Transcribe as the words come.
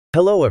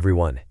Hello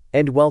everyone,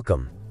 and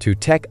welcome to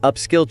Tech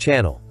Upskill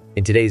channel.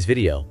 In today's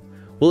video,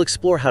 we'll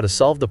explore how to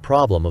solve the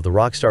problem of the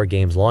Rockstar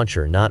Games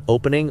Launcher not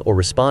opening or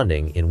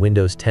responding in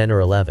Windows 10 or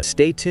 11.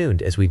 Stay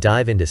tuned as we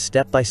dive into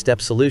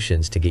step-by-step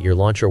solutions to get your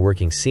launcher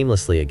working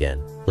seamlessly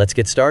again. Let's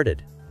get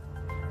started.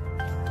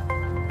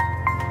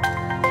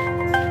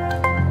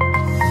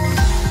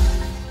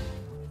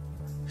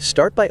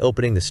 Start by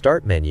opening the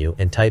Start menu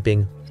and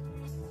typing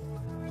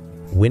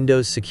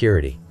Windows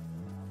Security.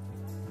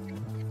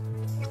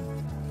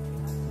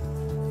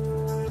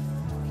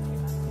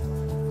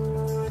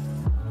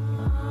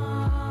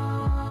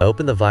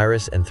 Open the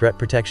Virus and Threat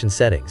Protection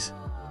settings.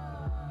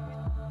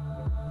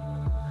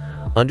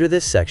 Under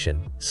this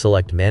section,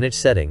 select Manage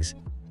Settings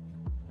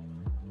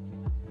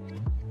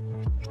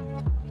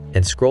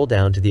and scroll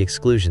down to the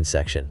Exclusion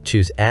section.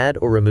 Choose Add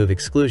or Remove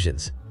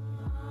Exclusions.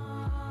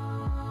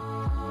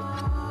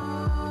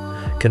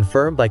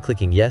 Confirm by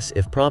clicking Yes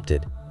if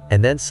prompted,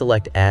 and then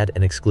select Add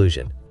an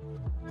Exclusion.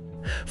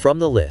 From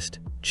the list,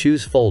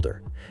 choose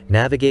Folder.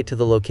 Navigate to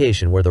the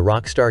location where the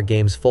Rockstar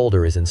Games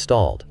folder is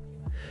installed.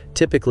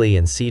 Typically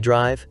in C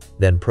drive,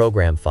 then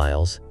Program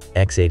Files,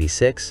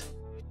 x86,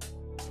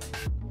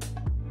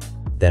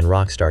 then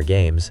Rockstar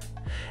Games,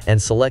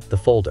 and select the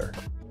folder.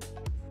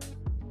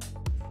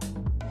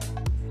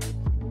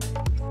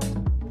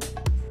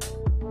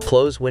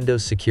 Close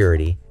Windows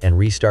Security and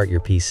restart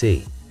your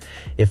PC.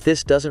 If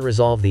this doesn't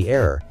resolve the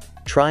error,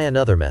 try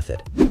another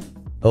method.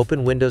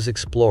 Open Windows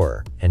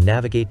Explorer and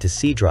navigate to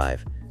C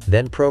drive,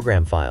 then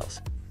Program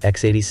Files,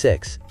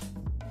 x86,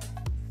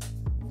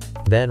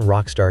 then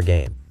Rockstar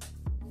Game.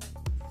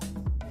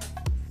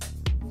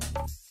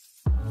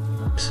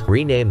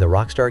 Rename the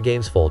Rockstar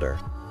Games folder.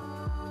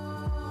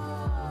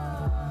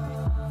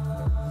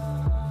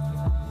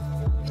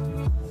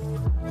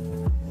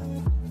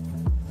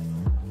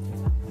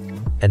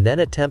 And then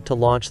attempt to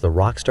launch the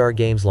Rockstar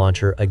Games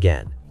Launcher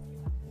again.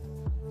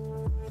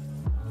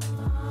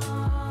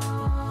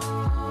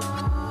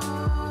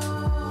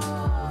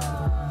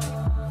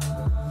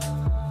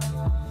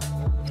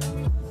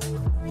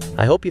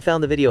 I hope you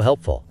found the video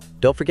helpful.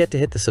 Don't forget to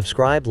hit the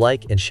subscribe,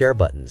 like, and share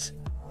buttons.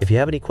 If you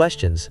have any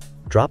questions,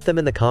 drop them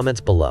in the comments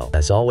below.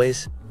 As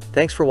always,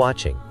 thanks for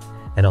watching,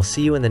 and I'll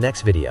see you in the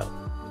next video.